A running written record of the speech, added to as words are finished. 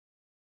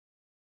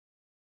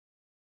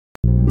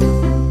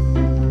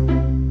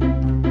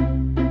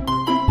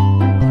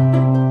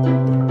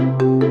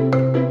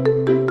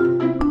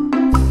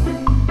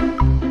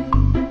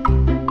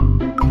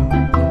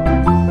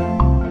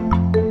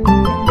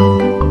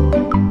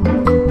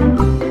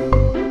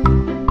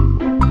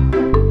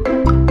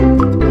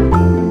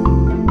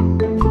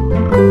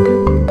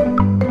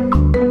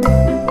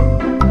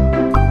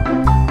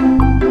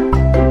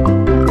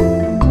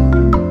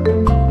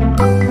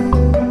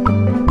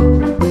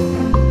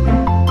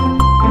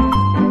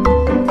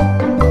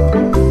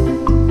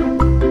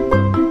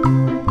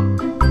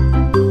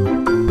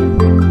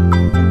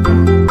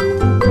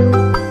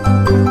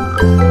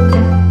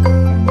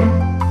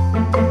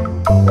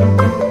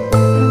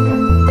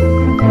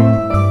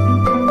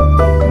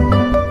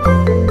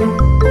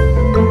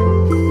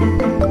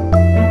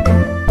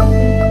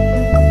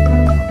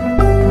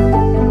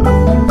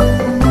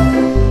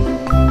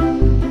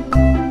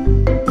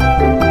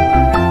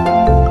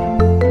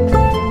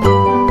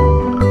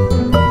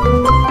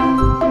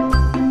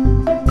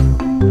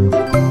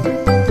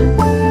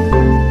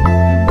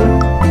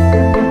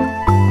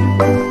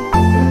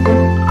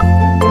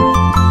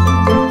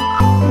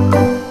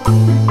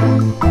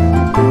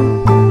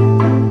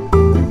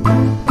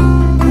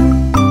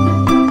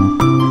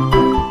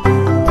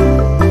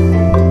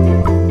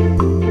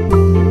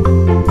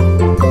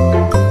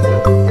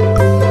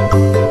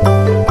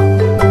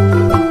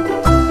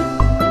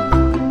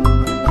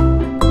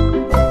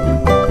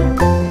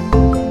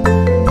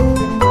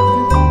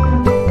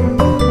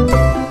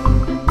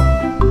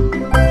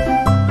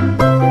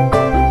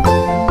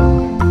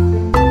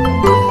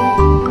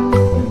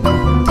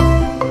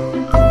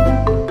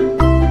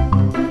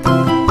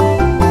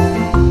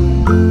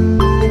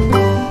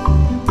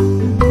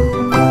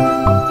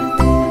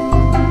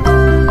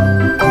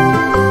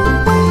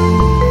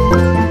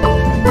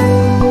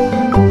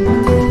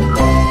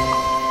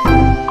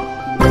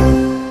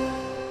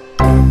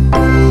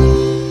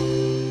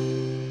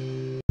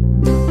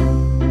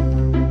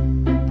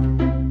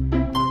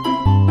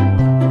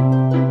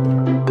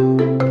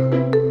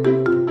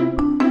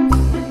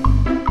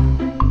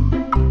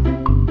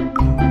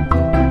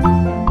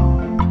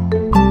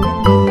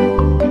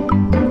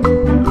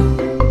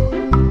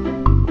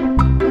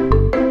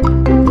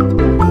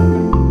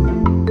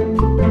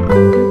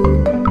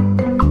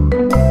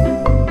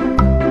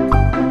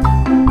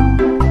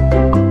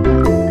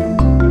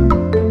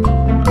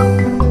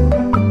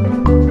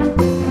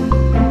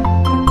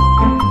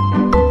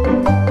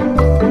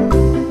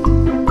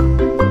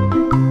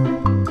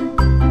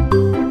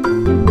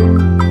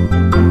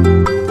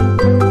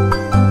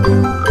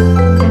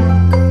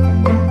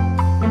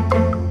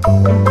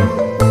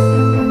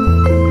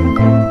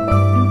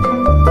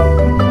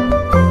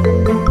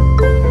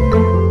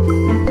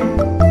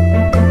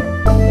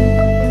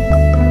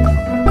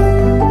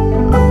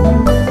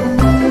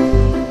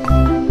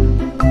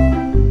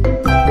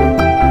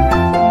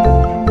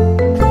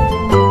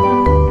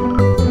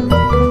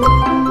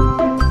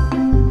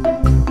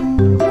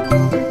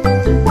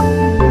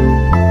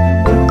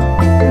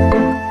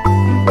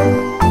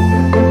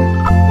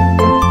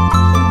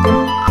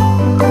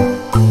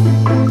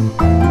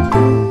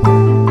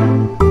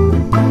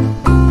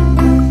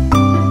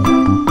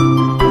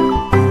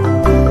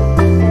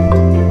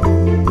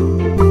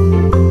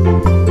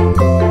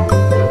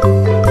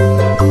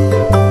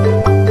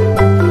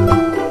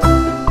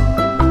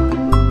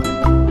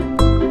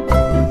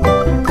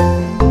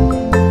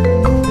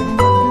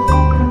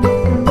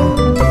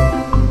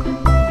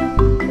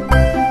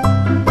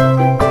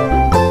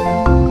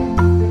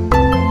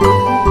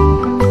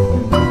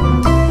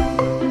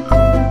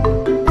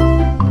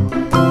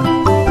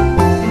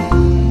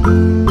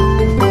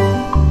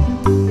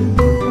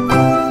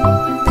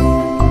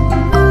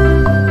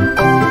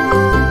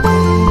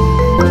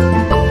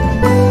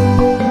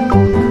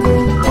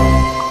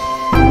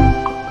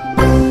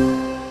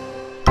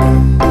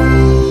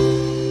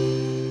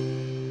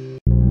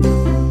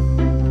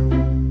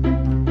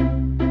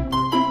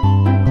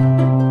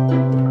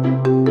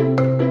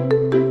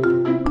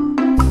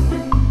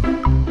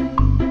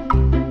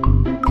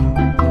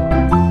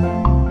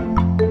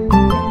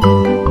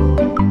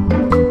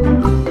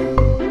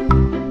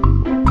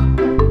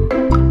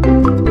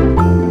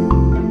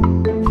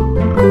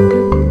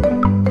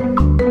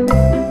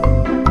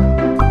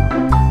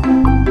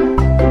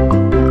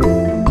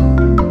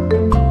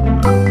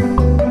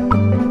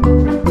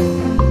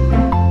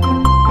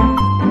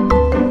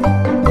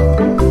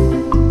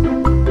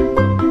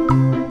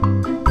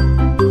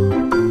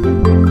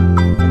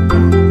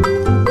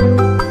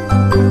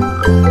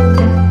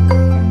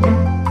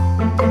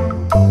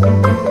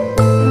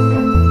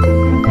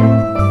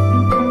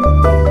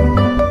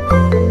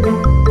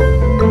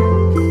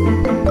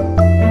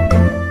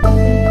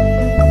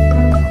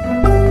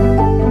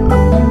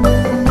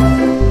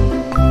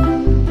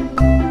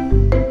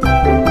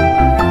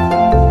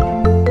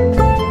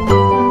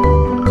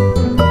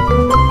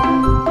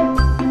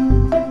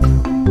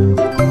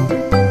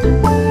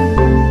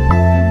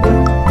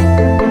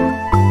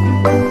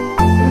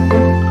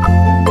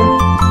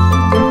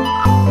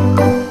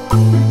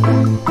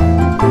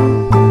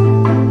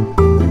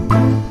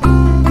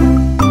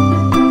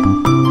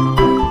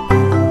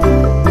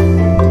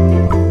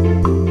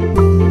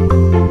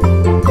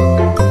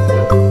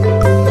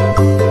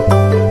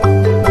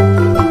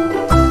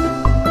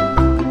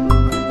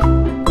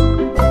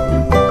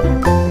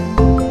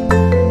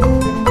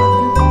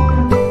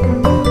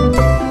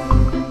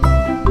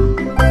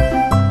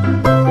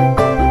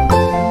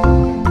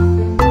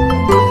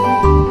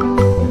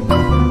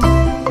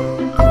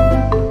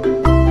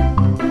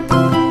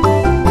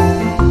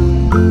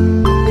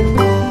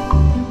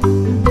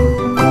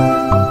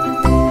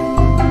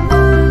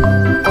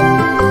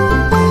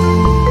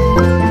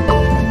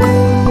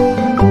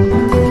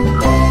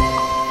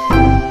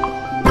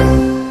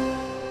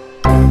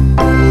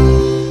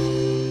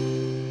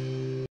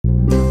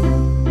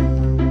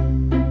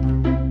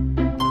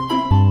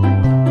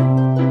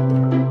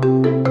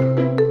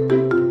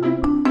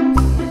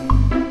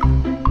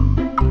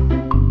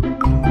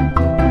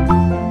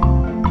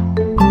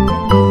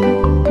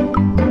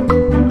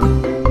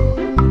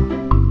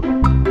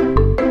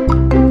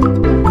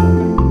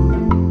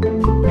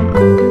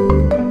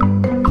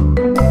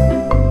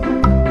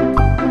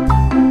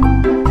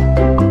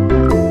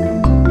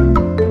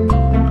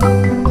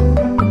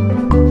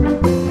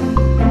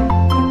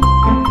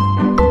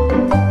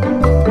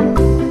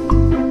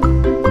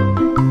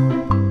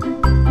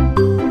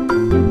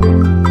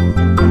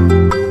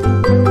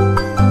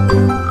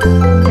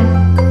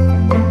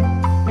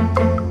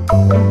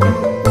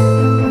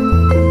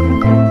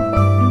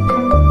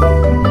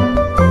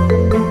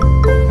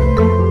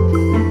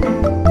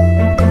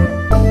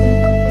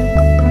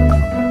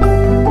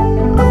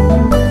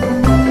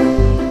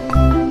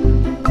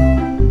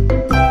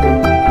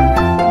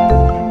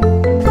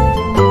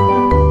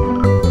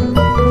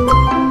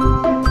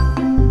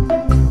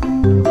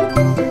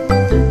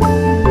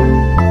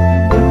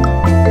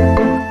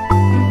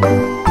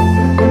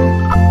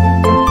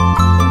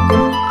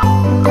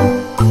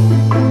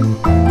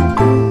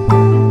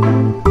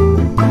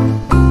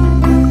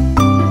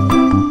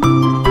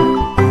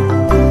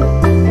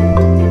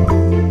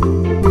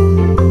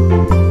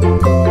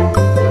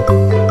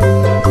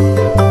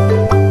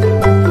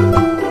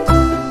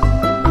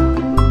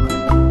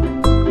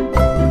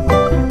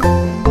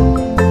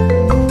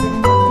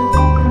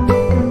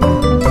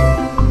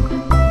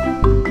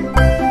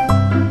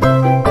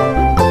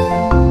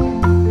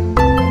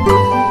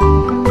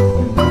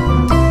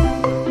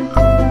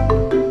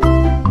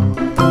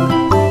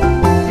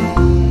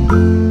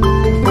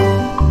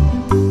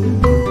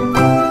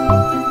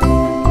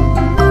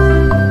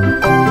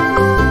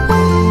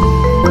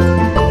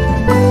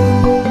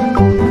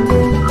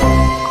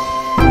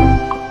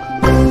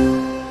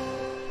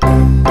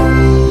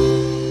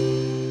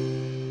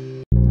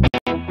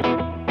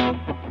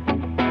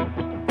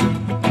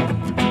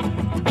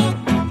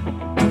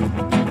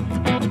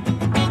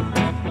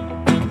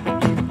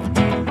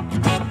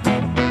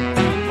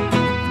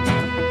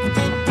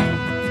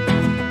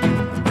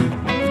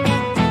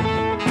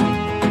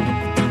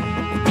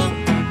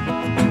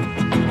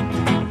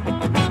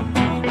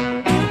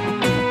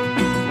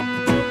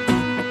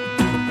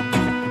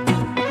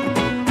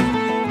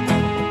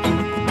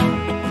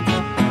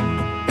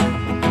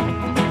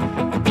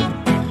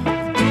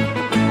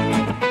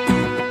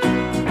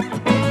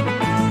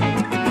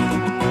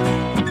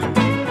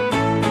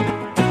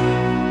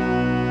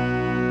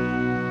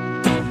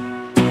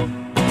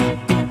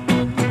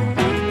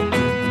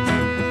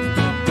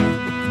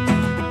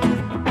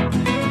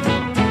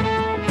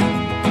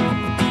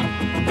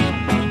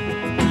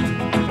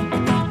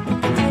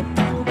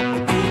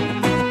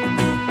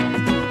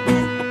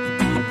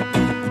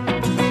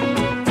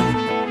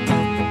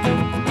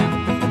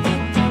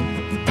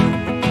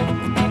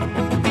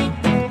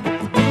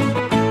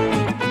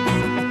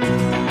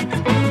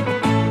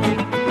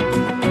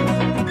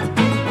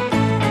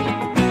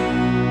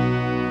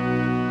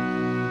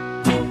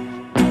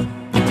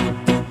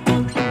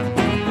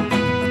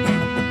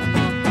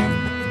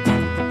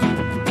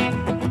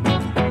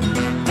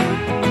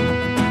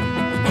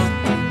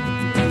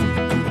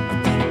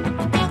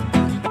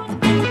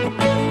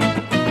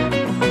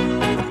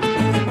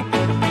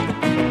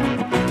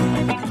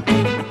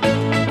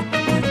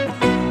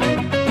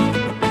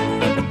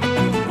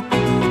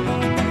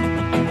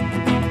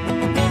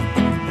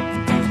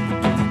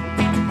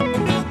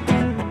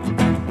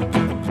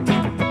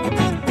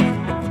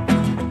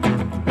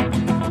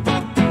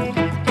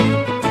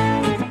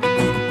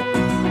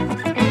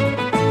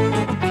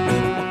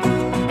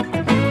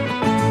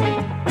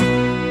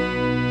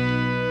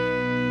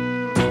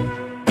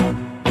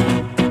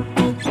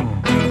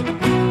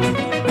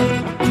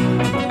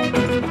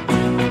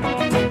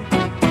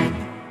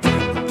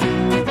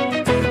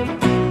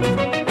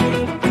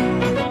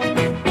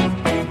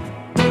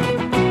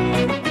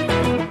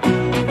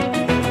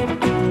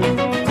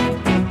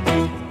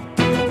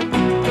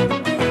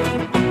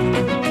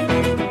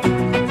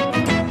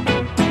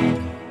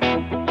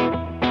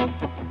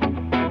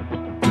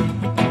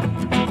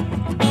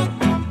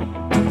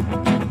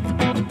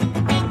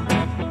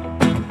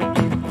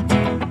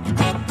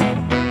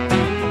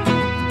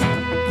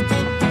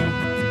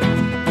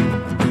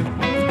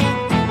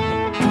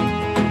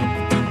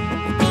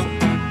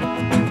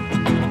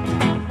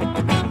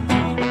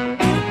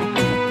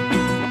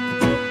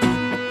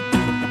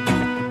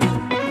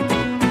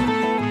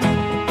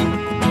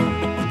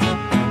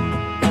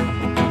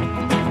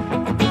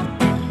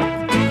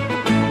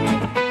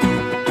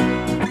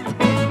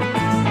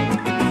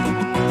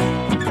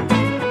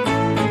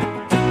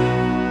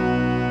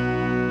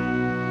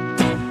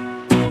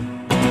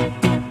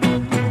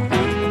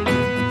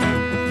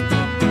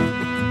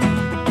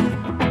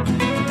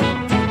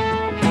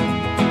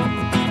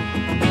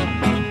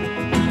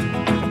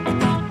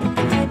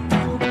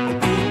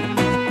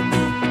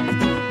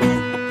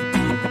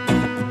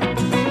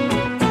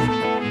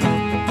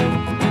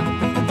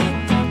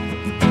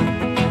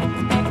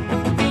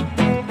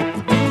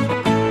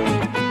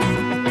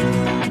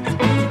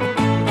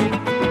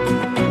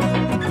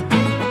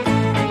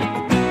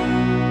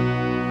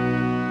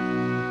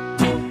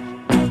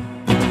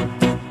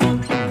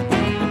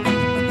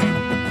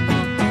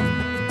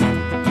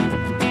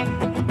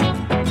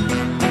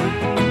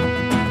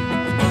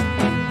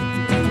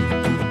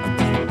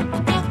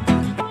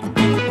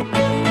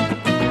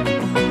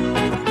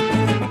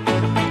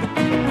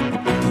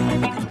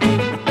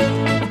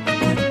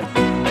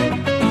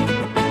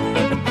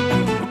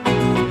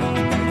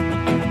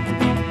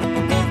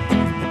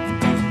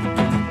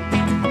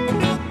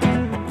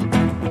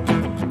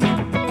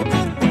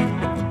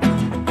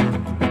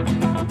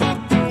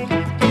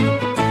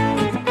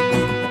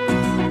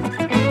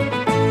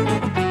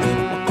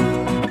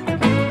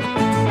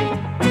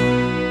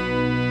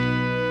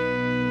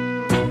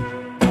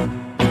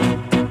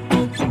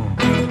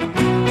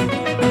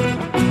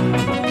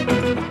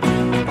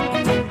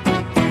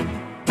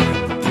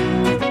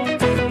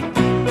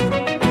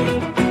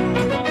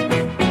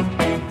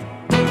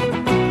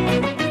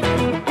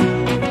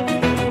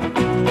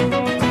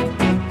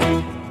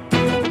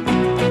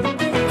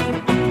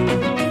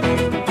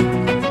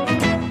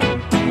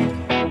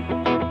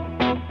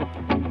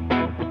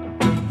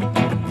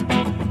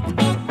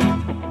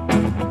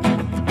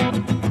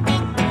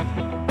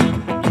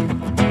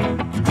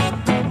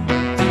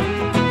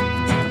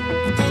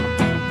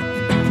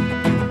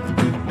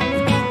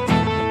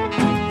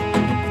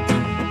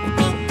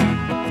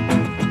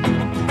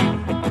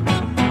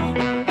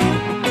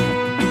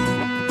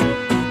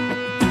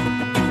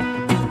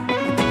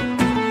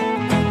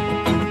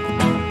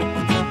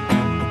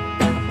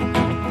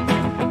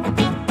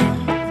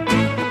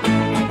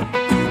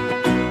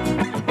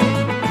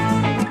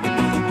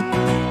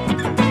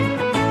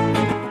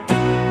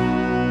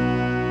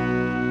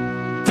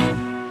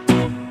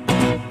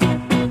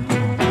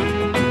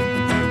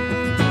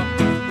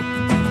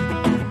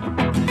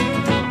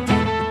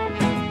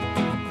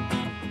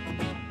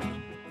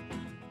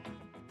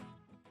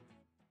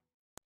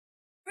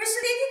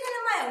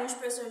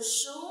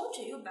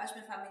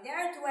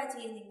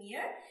jeni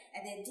mirë,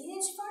 edhe dini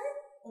çfarë?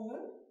 Unë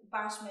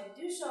bashkë me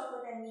 2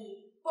 shokët e mi,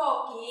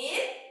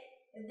 Pokin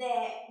dhe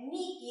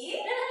Miki,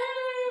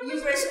 ju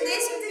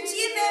përshëndesim të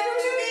gjithë dhe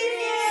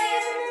përshëndetje!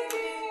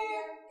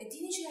 E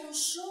dini që janë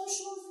shumë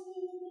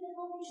fëmijë Miki dhe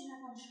Pokin që na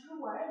kanë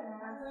shkruar, na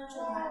kanë thënë që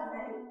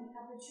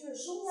ka pëlqyer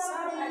shumë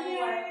javën e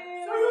kaluar.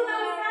 Po ju na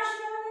tash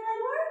javën e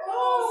kaluar?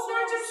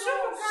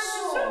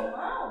 Shumë.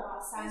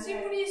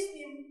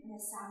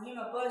 Sa mirë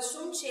më bëhet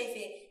shumë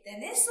qefi. Dhe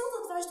ne sot do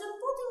të vazhdojmë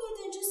po të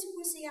njëjtën gjë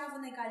sikur se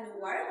javën e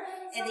kaluar,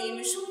 edhe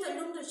jemi shumë të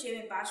lumtur që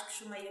jemi bashkë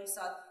shumë me ju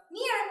sot.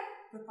 Mirë,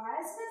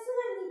 përpara se të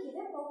fillojmë Miki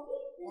dhe Poki,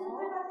 ne do të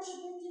bëjmë atë që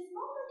bëjmë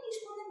gjithmonë në kish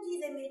kur ne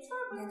mblidhemi.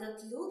 Ne do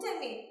të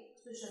lutemi,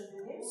 kështu që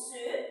mbyllim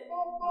syt,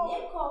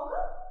 mbyllim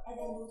kokën,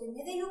 edhe lutemi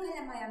edhe ju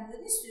kalamaja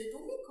mbyllni syt,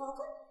 mbylni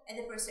kokën,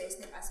 edhe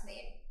përsërisni pas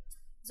meje.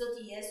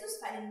 Zoti Jezus,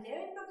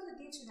 faleminderit për këtë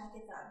ditë që na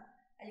ke dhënë.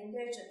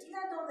 Faleminderit që ti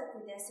na do dhe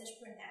kujdesesh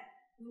për ne.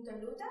 Unë të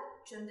lutem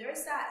që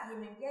ndërsa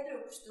jemi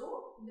mbledhur kështu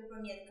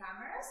nëpërmjet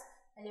kamerës,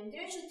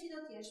 faleminderit që ti do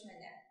të jesh me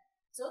ne.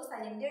 Zot,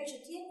 faleminderit që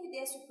ti je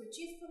kujdesur për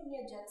gjithë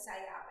fëmijët gjatë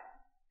kësaj jave.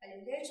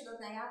 Faleminderit që do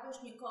të na japësh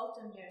një kohë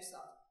të mirë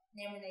sot. Në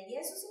emrin e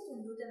Jezusit u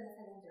lutem dhe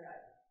falenderoj.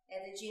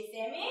 Edhe gjithë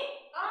themi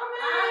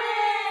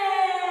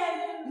Amen!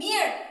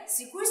 Mirë,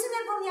 sikur se ne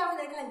bëm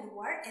javën e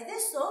kaluar, edhe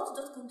sot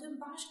do të këndojmë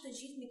bashkë të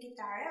gjithë me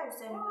kitare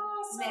ose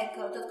me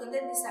do të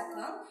këndojmë disa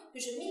këngë,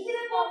 kështu Miki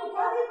dhe Poki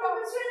gati për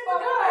mësuesin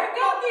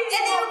gati.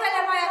 Edhe ju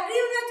kalamaja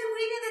kriuni aty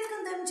urinë dhe të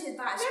këndojmë gjithë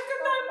bashkë. Ne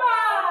këndojmë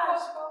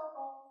bashkë.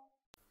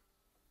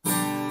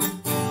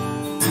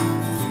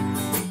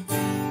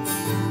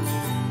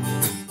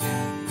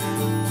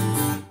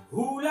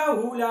 Hula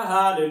hula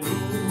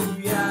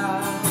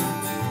hallelujah.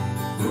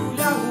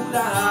 Hula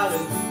hula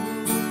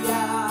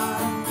hallelujah.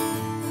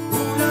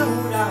 Hula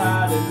hula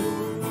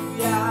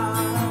hallelujah.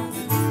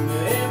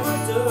 Emma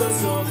so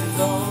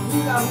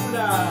hula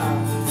hula.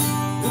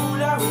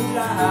 Hula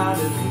hula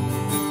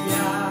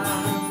hallelujah.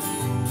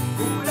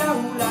 Hula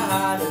hula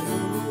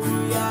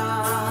hallelujah.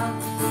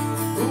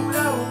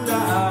 Hula hula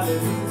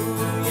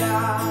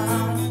hallelujah.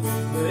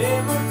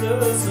 Emma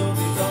so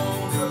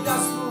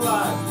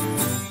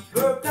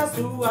Purpose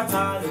to our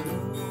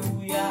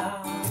hallelujah.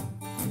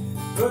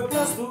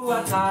 Purpose to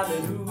our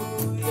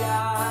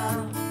hallelujah.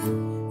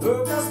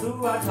 Purpose to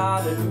our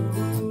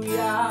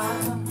hallelujah.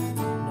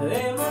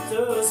 Emma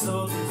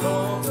so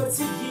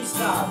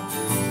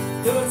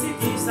Gati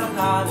Kisha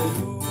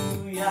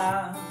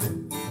hallelujah.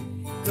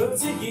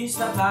 Gati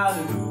Kisha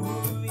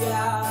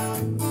hallelujah.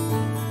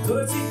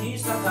 Gati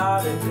Kisha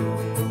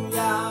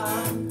hallelujah.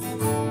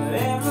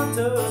 Emma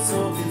so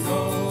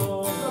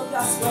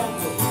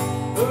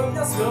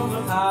Purpose come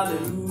of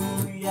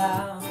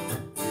hallelujah.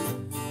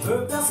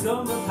 Purpose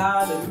come of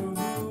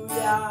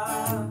hallelujah.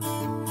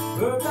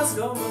 Purpose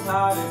come of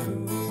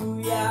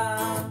hallelujah.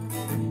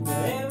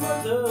 Emma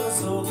so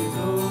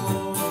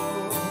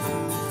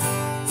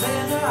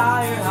Send a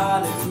higher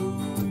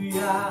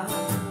hallelujah.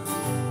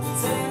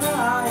 Send a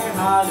higher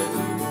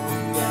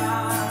hallelujah.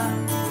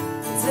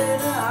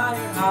 Send a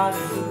higher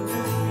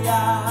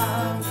hallelujah.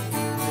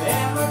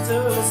 Emma so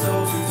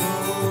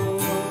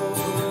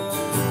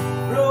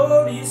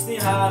Glory is the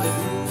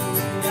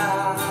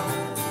hallelujah.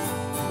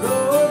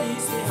 Glory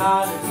is the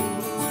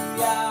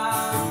hallelujah.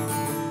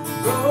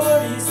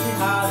 Glory is the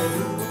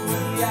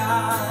hallelujah.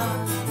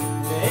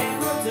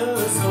 Emma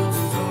so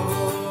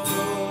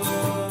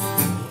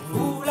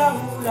hula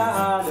hula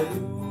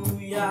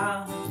hallelujah.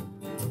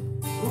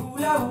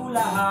 Hula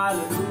hula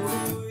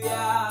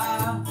hallelujah.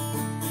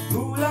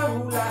 Hula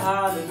hula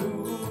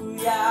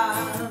hallelujah.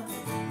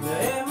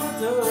 Emma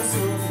so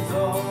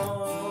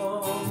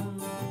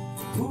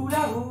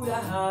Hula hula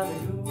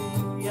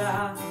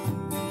hallelujah.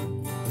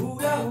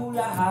 Hula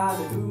hula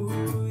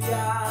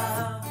hallelujah.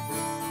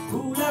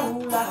 Hula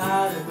hula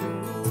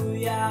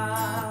hallelujah.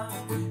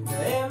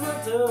 Emma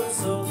so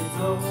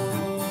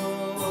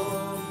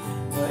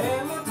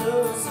Emma so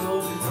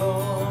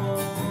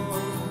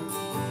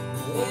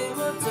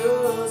Emma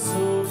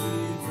so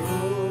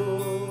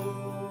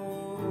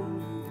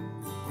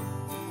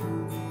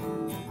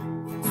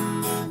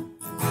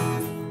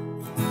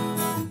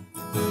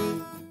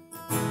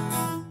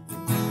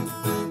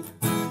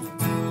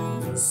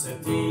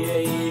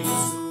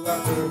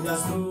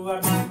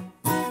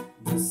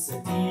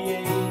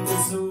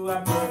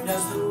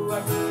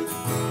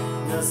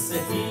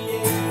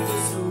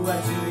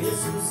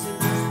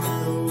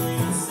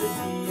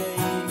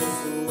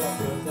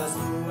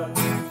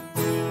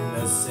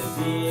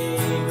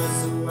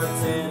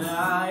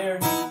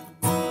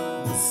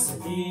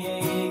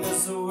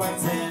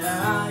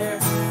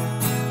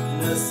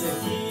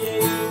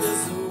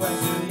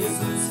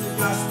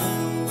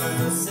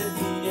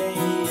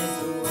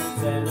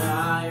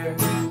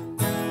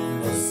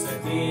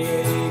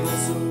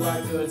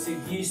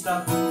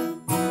Kisha,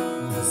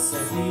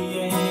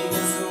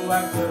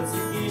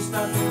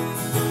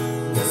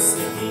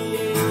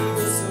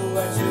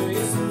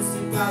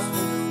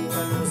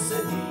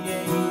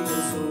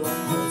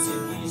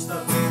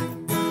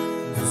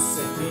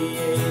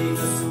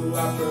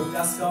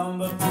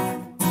 Combo,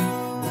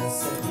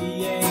 se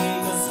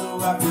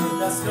gëzuar për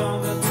ta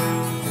skëmbët.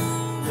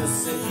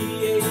 Nëse ti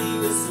je I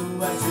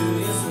gëzuar që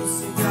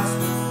Jezusi ka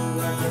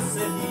shpëtuar,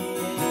 nëse ti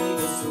je I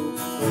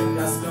gëzuar për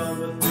ta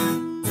skëmbët.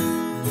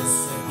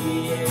 Nëse ti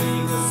je I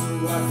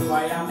gëzuar,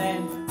 tuaj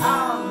amen,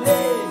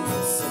 amen.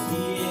 Nëse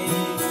ti je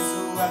I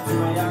gëzuar,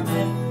 tuaj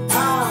amen,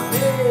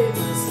 amen.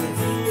 Nëse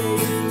ti je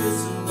I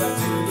gëzuar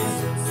që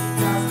Jezusi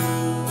ka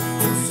shpëtuar,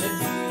 nëse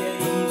ti je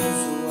I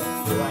gëzuar,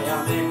 tuaj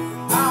amen,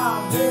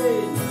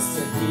 amen.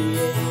 Nëse ti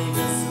je I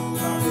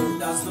gëzuar për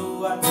ta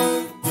zgjuar,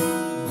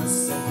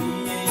 nëse ti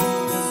je I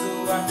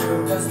gëzuar për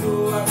ta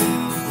zgjuar,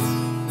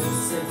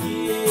 nëse ti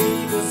je I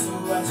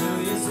gëzuar që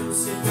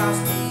Jezusi ka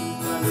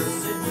shpëtuar,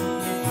 nëse ti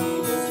je I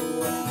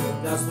gëzuar për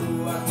ta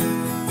zgjuar,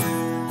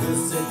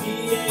 nëse ti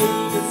je I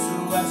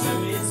gëzuar që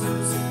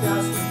Jezusi ka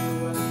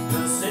shpëtuar,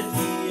 nëse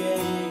ti je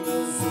I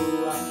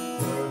gëzuar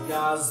për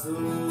ta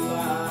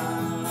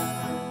zgjuar.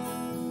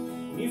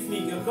 Mi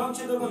fëmijë, kjo këngë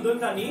që do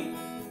këndojmë tani,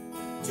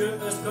 që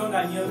është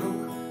kënga Një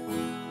rrugë,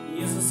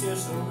 Jezusi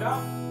është rruga,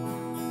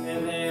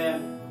 edhe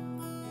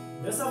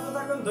nësa do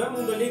ta këndojmë,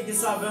 unë do lek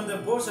disa vende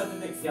bosh aty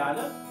tek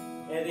fjalët,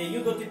 edhe ju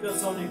do t'i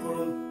plotësoni kur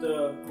unë të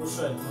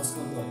pushoj, mos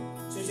këndoj.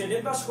 Kështu që le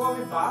të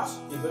bashkohemi bashkë,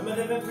 I bëjmë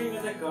edhe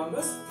veprimet e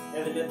këngës,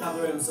 edhe le të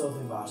adhurojmë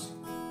Zotin bashkë.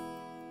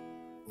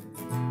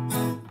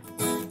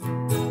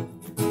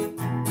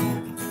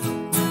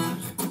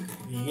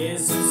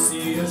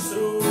 Jezusi është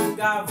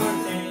rruga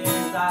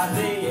vërteta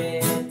dhe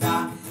jeta,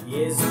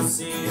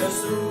 Jezusi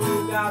është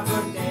rruga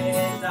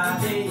vërteta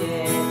dhe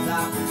jeta,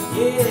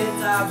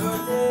 jeta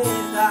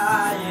vërteta,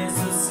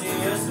 Jezusi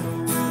është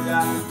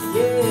rruga,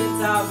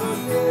 jeta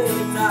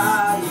vërteta,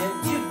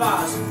 jeti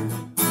bashkë.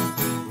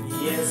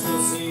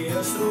 Jezusi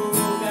është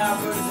rruga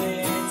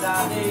vërteta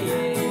dhe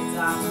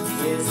jeta,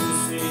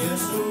 Jezusi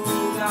është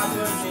rruga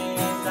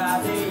vërteta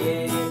dhe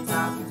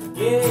jeta,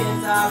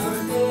 jeta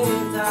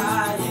vërteta,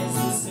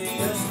 Jezusi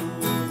është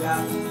rruga,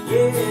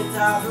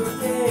 jeta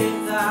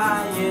vërteta,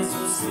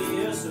 Jezusi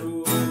është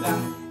rruga,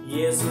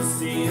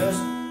 Jezusi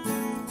është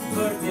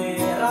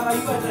vërteta, rava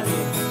ju e tani.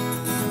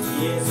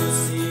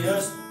 Jezusi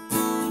është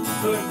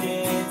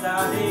vërteta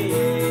dhe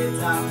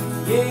jeta,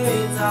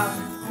 jeta,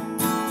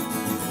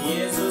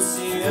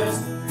 Jezusi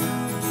është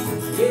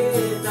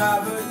jeta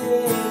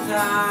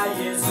vërteta,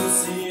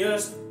 Jezusi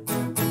është,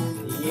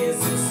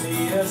 Jezusi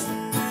është,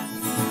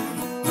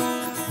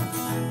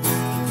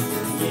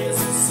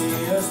 Jezusi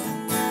është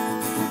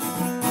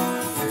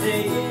dhe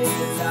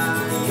jeta,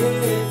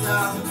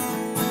 jeta,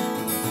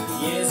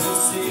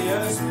 Jezusi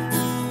është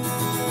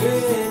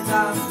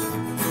jeta,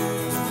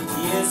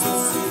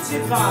 Jezusi që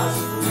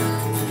bashkë,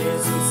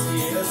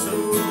 Jezusi është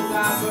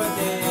rruga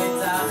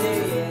vërteta dhe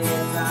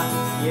jeta,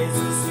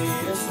 Jezusi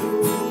është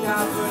rruga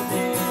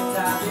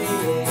vërteta dhe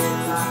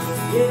jeta,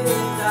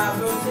 jeta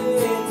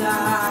vërteta,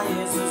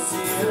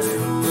 Jezusi është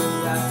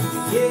rruga,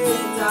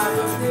 jeta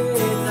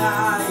vërteta,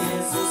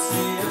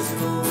 Jezusi është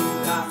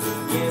rruga,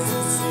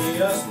 Jezusi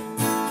është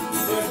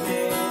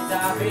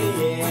vërteta dhe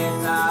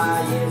jeta,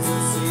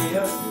 Jezusi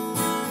është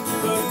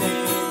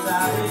vërteta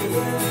dhe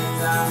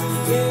jeta,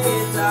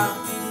 jeta,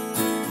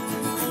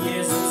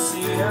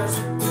 Jezusi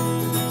është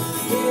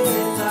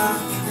jeta,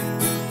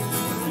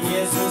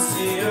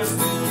 Jezusi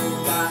është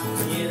rruga,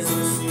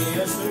 Jezusi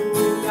është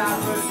rruga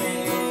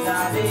vërteta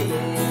dhe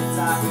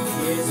jeta,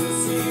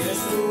 Jezusi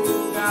është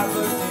rruga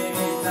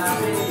vërteta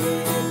dhe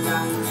jeta,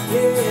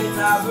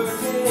 jeta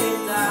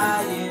vërteta,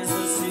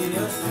 Jezusi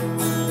është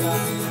rruga,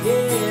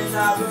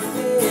 jeta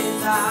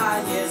vërteta,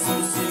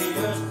 Jezusi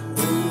është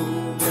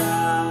rruga.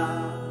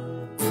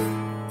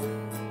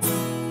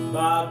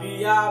 Babi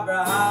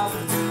Abraham,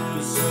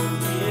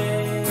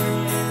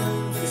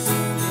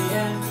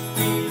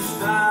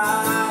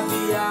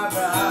 Babi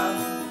Abraham,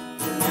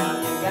 një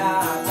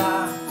gata,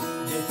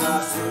 gjitha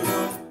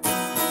shuju,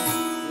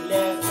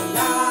 letë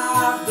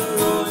lapë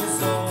dërojnë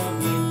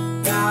sotë,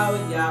 kau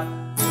njapë,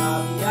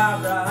 Babi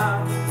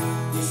Abraham,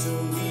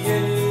 shumë bje,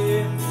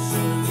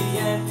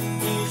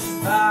 ishtë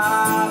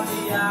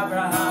Babi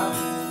Abraham,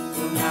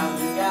 një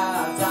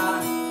gata,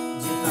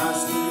 gjitha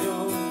shuju,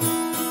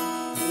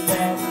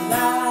 letë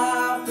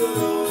lapë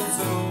dërojnë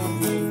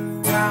sotë,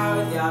 kau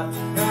njapë,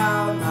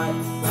 kau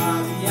njapë,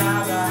 Babi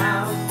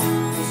Abraham,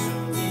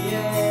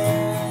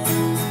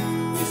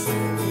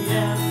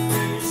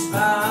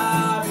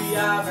 Babi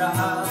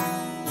Abraham,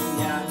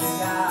 një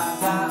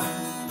gata,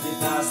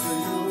 gjitha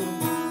shuju,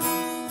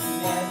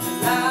 letë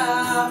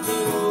lapë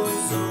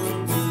dërojnë sotë,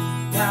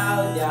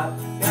 kau njapë,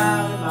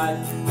 kau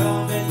njapë,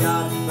 kom e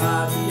gjatë,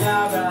 Babi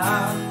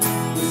Abraham,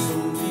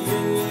 shumë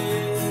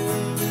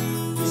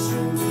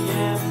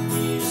bje,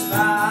 ishtë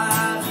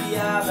Babi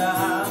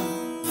Abraham,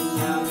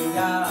 një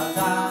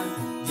gata,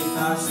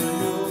 gjitha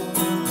shuju,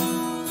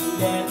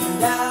 letë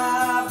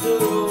lapë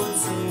dërojnë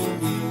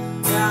sotë,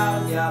 kau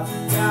njapë,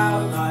 kau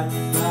njapë,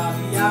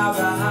 Babi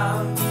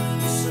Abraham,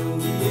 shumë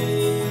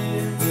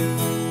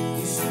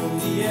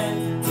bje,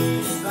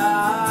 ishtë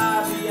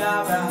Babi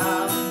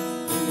Abraham,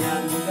 një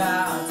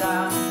gata,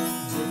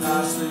 gjitha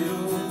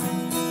shuju,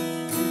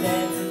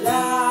 letë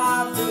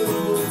lapë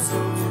dërojnë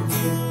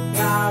sotë,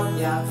 kau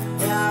njapë,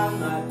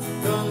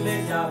 kom e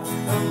gjatë,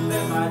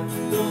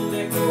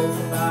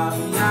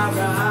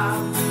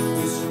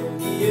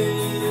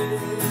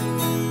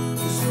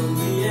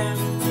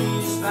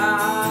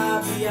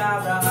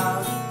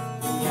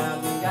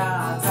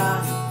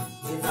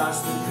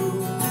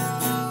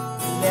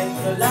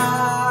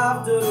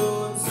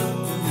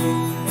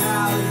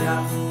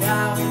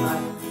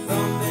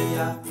 këmbë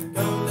ja,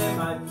 këmbë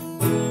maj,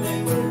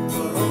 bëjnë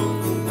kërkëron.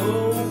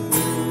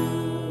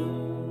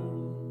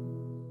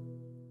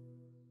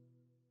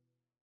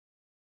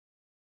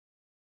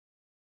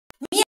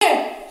 Mirë,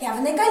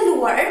 javën e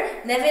kaluar,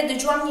 neve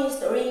dëgjuam një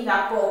histori nga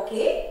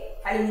Poki.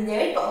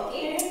 Faleminderit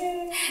Poki.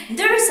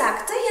 Ndërsa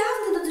këtë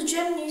javë ne do të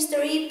dëgjojmë një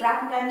histori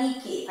prapë nga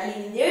Miki.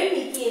 Faleminderit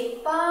Miki.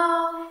 Pa.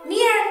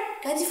 Mirë,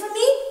 gati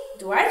fëmijë,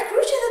 duart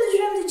kryqe dhe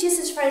dëgjojmë të gjithë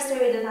se çfarë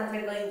histori do të na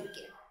tregojë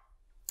Miki.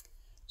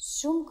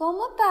 Shumë kohë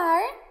më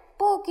parë,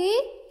 Poki,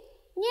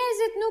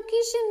 njerëzit nuk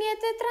kishin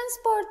mjete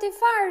transporti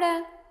fare.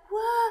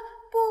 Ua,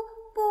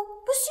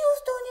 po si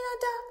udhtonin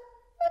ata?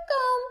 Me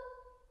kam.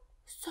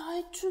 Sa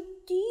e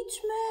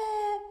çuditshme.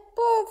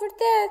 Po,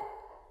 vërtet.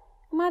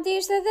 Madje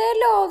ishte edhe e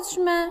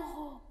lodhshme.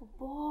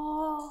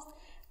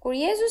 Kur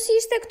Jezusi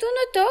ishte këtu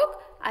në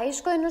tokë, ai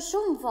shkoi në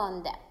shumë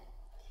vende.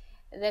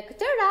 Dhe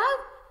këtë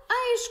radhë,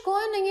 ai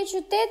shkoi në një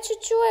qytet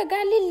që quhet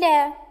Galile.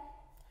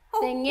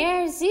 Dhe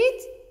njerëzit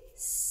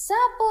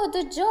sapo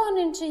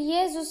dëgjonin që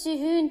Jezusi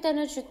hynte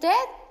në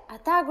qytet,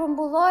 ata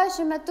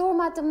grumbulloheshin me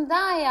turma të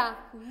mëdha.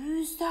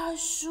 Sa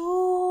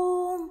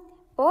shumë.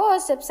 Po,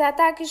 sepse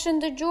ata kishin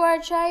dëgjuar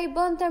që ai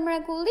bënte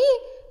mrekulli,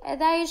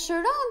 edhe ai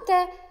shëronte,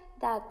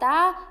 dhe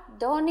ata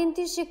donin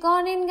t'i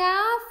shikonin nga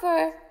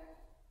afër.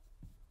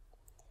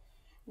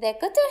 Dhe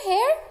këtë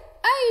herë,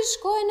 ai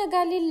shkoi në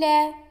Galile.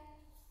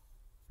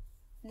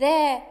 Dhe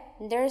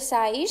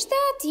ndërsa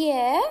ishte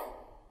atje,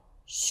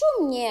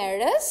 shumë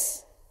njerëz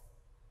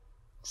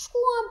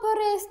shkuan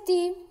përreth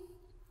tij.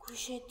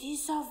 Kush e di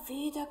sa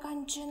vite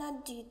kanë qenë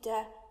atë dite?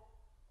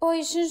 Po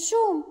ishin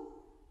shumë,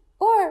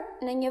 por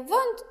në një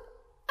vend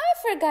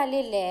afër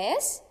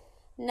Galiles,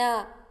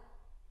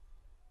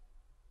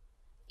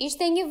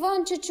 ishte një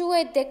vend që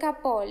quhet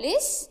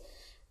Dekapolis,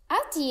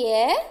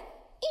 atje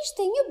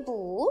ishte një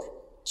burr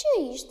që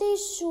ishte i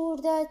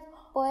shurdët,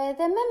 po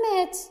edhe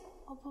Mehmet.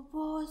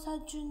 Po, sa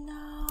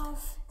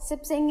gjunaf.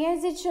 Sepse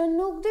njerëzit që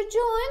nuk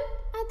dëgjojnë,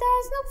 ata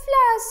as nuk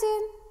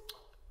flasin.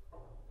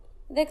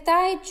 Dhe këta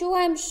i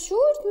quajmë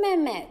shurt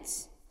Mehmet.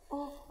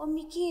 O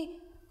Miki,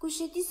 kush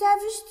e di sa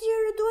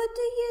vështirë duhet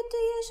të jetë të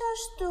jesh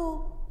ashtu?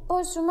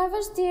 Po, shumë e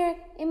vështirë.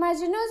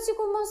 Imagjino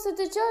sikur mos të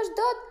dëgjosh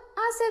dot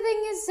as edhe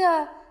një zë,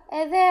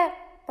 edhe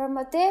për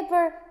më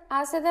tepër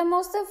as edhe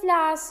mos të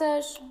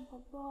flasësh.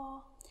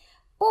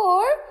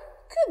 Por,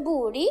 ky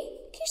buri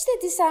kishte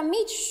disa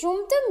miq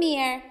shumë të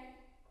mirë.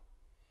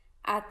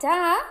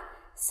 Ata,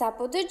 sa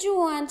po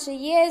dëgjuan që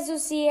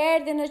Jezusi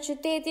erdhi në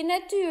qytetin e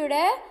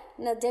tyre,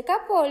 në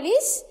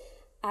Dekapolis,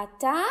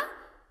 ata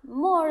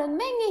morën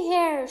me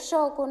njëherë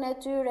shokun e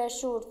tyre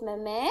shurt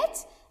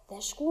Mehmet dhe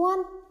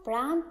shkuan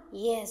pranë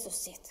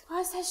Jezusit.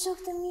 Sa shok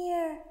të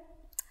mirë.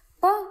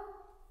 Po,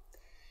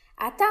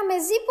 ata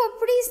mezi po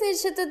prisnin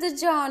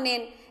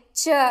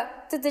që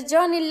të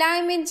dëgjonin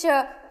lajmin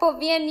që po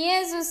vjen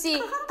Jezusi,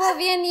 po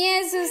vjen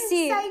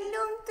Jezusi. Sa i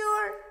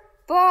lumtur.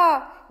 Po,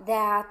 dhe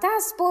ata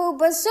s'po u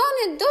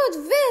besonin dot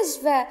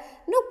veshve,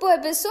 nuk po e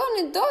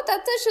besonin dot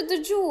atë që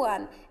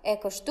dëgjuan. E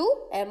kështu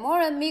e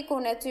morën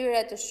mikun e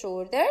tyre të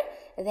shurdër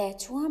dhe e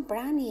quan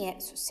pranë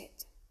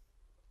Jezusit.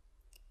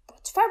 Po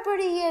çfarë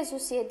bëri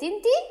Jezusi, e din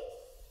ti?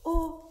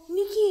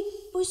 Miki,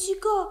 po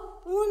shiko,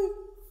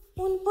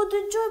 unë po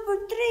dëgjoj për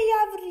 3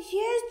 javë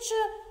rrjedhë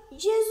që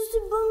Jezusi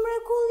bën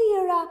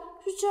mrekullira,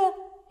 kështu që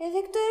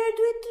edhe këtë herë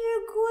duhet të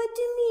reagohet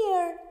i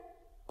mirë.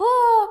 Po,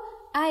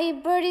 ai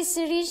bëri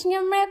sërish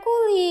një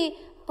mrekulli,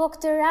 po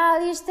këtë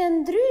radhë ishte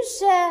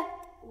ndryshe.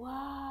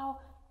 Wow,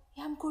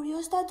 jam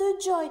kurioz ta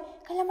dëgjoj.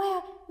 Kalamaja,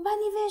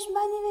 mbani vesh,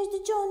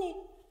 dëgjoni.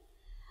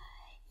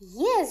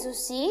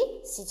 Jezusi,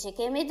 siç e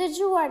kemi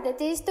dëgjuar dhe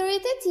të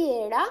historitë e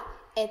tjera,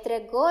 e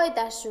tregoi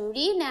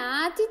dashurinë e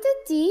Atit të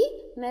Tij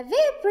me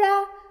vepra,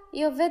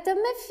 jo vetëm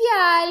me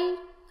fjalë.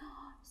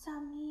 Sa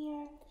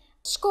mirë.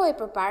 Shkoi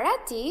përpara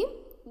tij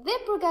dhe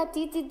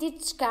përgatiti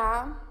diçka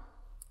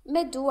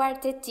me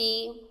duart e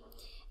tij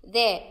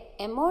dhe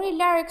e mori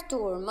larg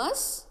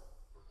turmës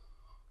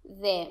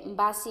dhe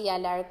mbasi ja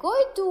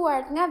largoi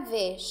duart nga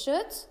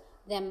veshët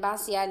dhe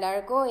mbasi ja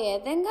largoi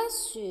edhe nga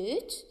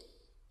syt,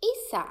 i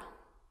tha,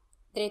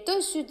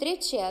 drejtoi syt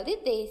drejt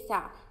qiellit dhe i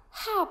tha,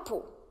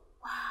 hapu.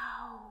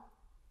 Wow.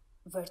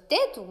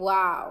 Vërtet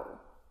wow.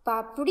 Pa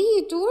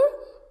pritur,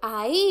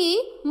 ai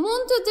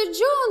mund të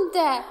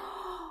dëgjonte.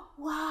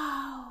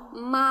 Wow.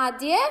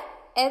 Madje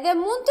edhe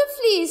mund të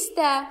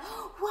fliste.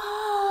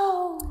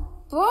 Wow.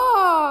 Po,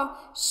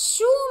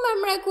 shumë e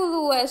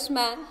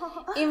mrekullueshme.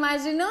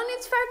 Imagjinoni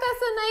çfarë ka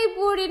thënë ai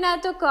burri në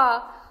atë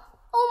kohë.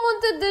 Unë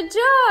mund të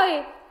dëgjoj.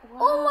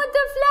 Wow. Unë mund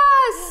të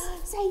flas.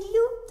 Sa i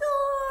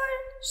lumtur.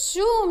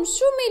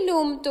 Shumë i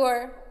lumtur.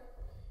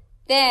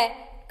 Dhe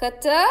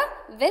këtë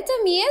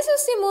vetëm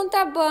Jezusi mund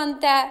ta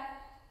bënte.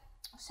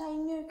 Sa i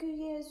mirë ky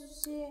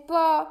Jezusi.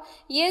 Po,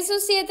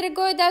 Jezusi e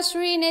tregoi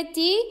dashurinë e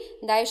tij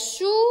ndaj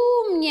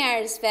shumë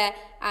njerëzve.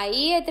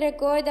 Ai e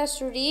tregoi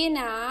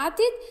dashurinë e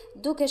Atit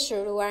duke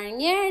shëruar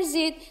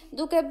njerëzit,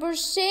 duke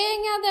bërë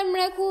shenja dhe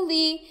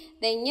mrekulli,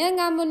 dhe një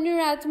nga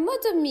mënyrat më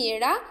të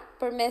mira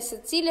përmes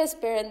së cilës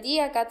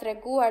Perëndia ka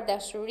treguar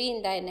dashurinë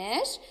ndaj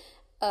nesh,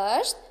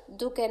 Është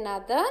duke na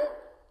dhënë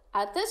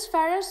atë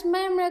çfarë është më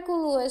e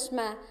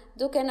mrekullueshme,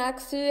 duke na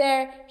kthyer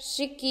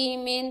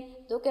shikimin,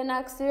 duke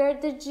na kthyer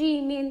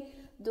dëgjimin,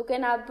 duke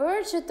na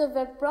bërë që të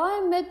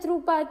veprojmë me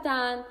trupat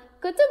tanë.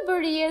 Këtë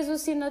bëri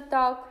Jezusi në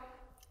tokë,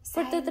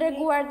 për të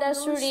treguar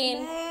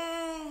dashurinë.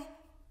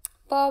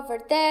 Po,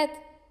 vërtet.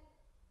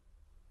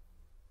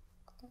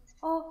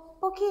 Po,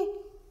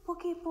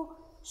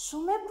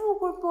 shumë e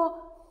bukur, po,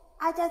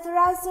 a ta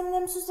thrasim në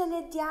mësuse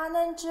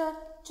Ledianën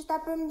që ta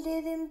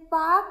përmbledhim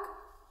pak?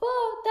 Po,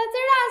 ta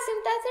thrasim,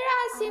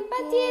 pa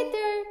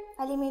tjetër.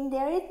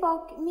 Faleminderit, po,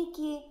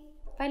 Miki.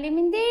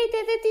 Faleminderit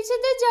edhe ti që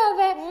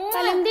dëgjove.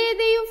 Faleminderit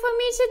edhe ju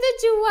fëmijë që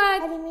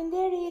dëgjuat.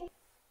 Faleminderit.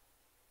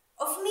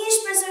 O fëmijë,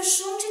 shpresoj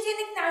shumë që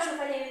t'jeni kënaqur.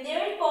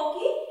 Faleminderit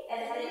Poki,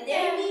 edhe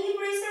faleminderit Miki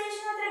për historinë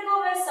që na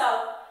tregove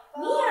sot.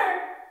 Mirë,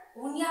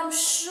 unë jam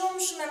shumë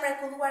e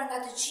mrekulluar nga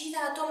të gjitha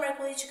ato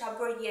mrekulli që ka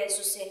bërë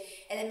Jezusi.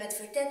 Edhe me të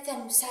vërtetë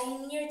them sa i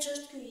mirë që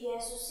është ky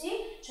Jezusi,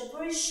 që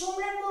bëri shumë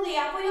mrekulli,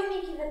 apo jo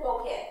Miki dhe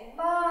Poki?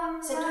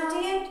 Se duhet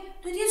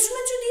të jetë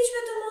shumë e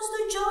çuditshme të mos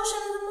dëgjosh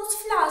edhe të mos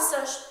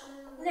flasësh.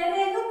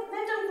 Neve nuk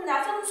vetëm kur na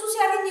thon mësuesi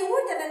arrin një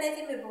urt edhe ne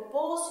themi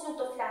si nuk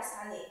do flas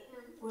tani.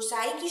 Kurse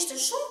ai kishte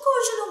shumë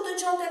kohë që nuk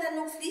dëgjonte edhe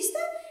nuk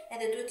fliste,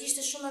 edhe duhet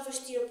ishte shumë e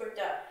vështirë për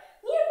të.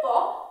 Mirë po,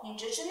 një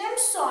gjë që ne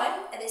mësojmë,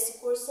 edhe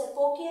sikurse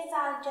Poki e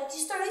tha gjatë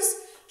historisë,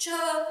 që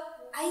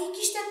ai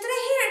kishte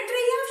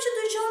 3 javë që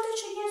dëgjonte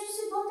që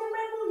Jezusi bënte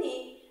mrekulli.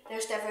 Dhe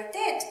është e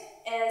vërtetë,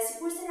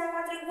 sikurse na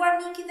ka treguar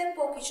Miki dhe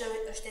Poki që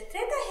është e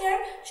treta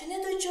herë që ne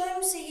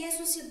dëgjojmë se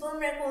Jezusi bën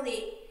mrekulli.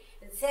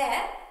 Dhe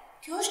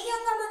kjo është një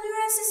nga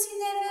mënyra se si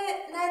neve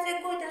na e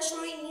tregoi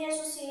dashurinë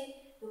Jezusi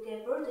duke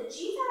bërë të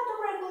gjitha ato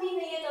mrekulli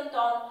në jetën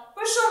tonë.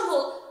 Për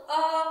shembull,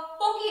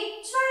 Poki,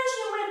 çfarë është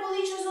një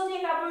mrekulli që Zoti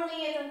e ka bërë në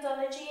jetën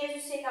tënde, që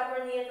Jezusi e ka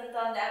bërë në jetën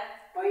tënde?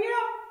 Po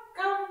jo,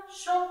 kam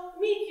shoh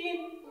Mikin.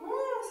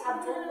 Sa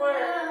bukur.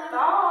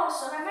 Po,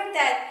 shumë e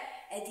vërtet.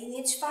 E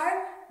dini çfarë?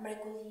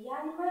 Mrekullia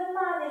më e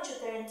madhe që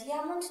Perëndia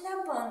mund të na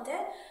bënte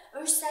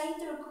është sa i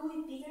dërgoi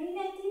Birin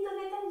e Tij të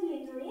vetëm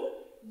lindurin,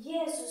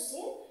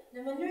 Jezusin, në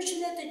mënyrë që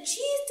ne të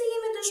gjithë të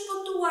jemi të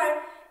shpëtuar.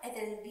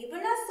 Edhe në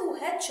Bibël na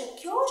thuhet që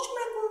kjo është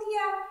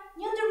mrekullia,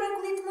 një ndër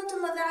mrekullitë më të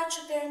mëdha që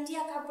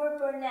Perëndia ka bërë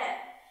për ne.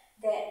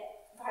 Dhe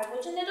vargu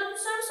që ne do të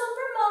mësojmë sot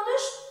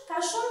përmendesh, ka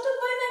shumë të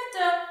bëjë me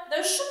këtë, dhe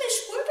është shumë i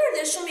shkurtër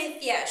dhe shumë i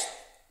thjeshtë.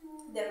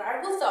 Dhe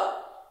vargu thotë: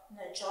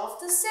 në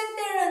qoftë se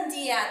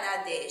Perëndia na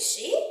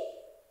deshi,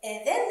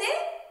 edhe ne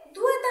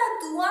duhet ta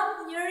duam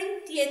njëri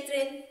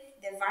tjetrin.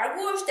 Dhe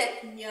vargu është tek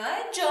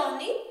 1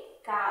 Gjoni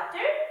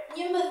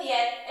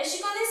 4:11. E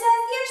shikoni sa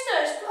e thjeshtë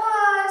është? Po,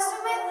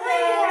 shumë e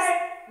thjeshtë.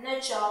 Në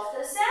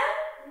qoftë se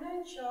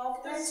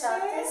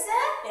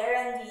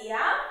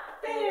Perëndia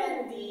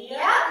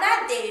na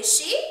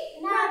deshi,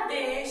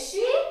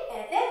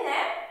 edhe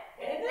ne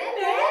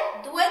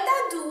duhet ta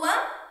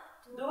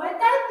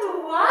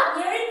duam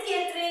njëri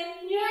tjetrin.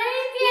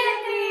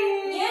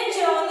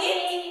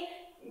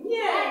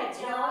 1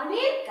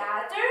 Gjoni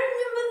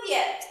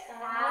 4:11.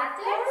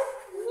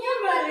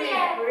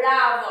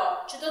 Bravo!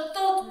 Që do të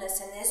thotë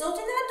nëse ne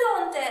Zoti na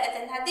donte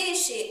edhe na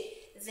deshi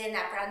dhe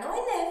na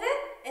pranoi neve,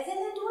 edhe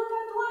ne duhet ta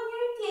duam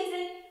njëri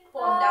tjetrin. Po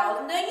ndodh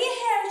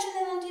ndonjëherë që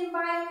ne mund t'i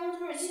mbajmë mund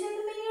të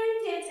mërzitemi me njëri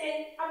tjetrin,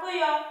 apo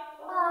jo?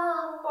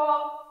 Po.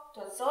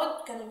 Kjo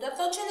nuk do të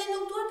thotë që ne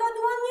nuk duhet ta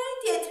duam njëri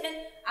tjetrin,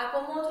 apo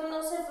motrën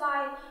ose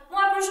vllajin.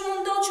 Mua për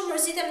shembull ndodh që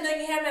mërzitem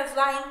ndonjëherë me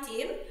vllajin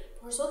tim,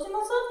 por Zoti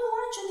më thotë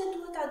mua që ne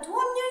duhet ta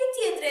duam njëri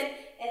tjetrin,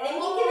 edhe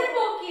Miki dhe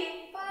Poki.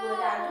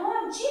 Duhet ta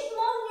duam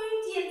gjithmonë njëri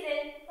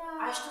tjetrin,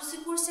 ashtu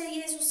sikurse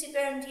Jezusi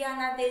Perëndia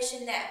na deshi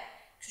ne.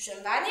 Kështu që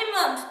mbani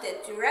mend,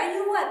 detyra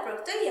juaj për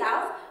këtë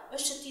javë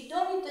është që t'i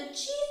doni të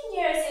gjithë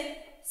njerëzit,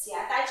 si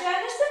ata që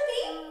janë në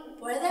shtëpi,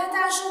 por edhe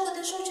ata shokët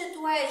e shoqet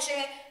tuaja që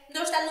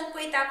ndoshta nuk po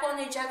i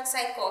takoni gjatë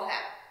kësaj kohe.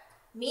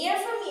 Mirë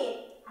fëmijë,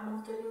 a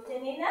mund të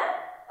lutemi ne?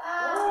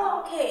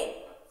 Okej.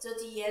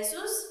 Zoti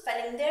Jezus,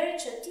 faleminderit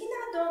që ti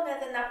na don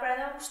edhe na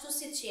pranon kështu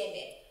siç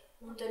jemi.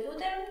 Unë të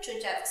lutem që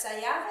gjatë kësaj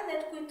jave ne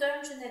të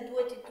kujtojmë që ne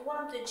duhet t'i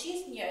duam të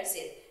gjithë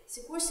njerëzit,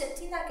 sikurse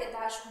ti na ke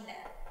dashur ne.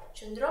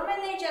 Qëndro me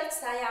ne gjatë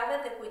kësaj jave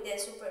dhe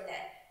kujdesu për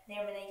ne. Në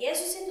emrin e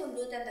Jezusit unë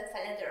lutem dhe të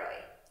falenderoj.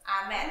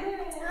 Amen.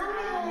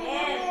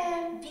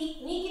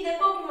 Miki dhe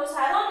Poki mos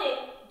harroni,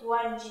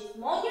 duajmë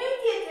gjithmonë njëri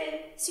tjetrin,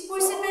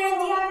 sikurse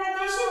Perëndia na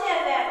deshin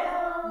neve.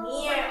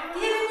 Mirë,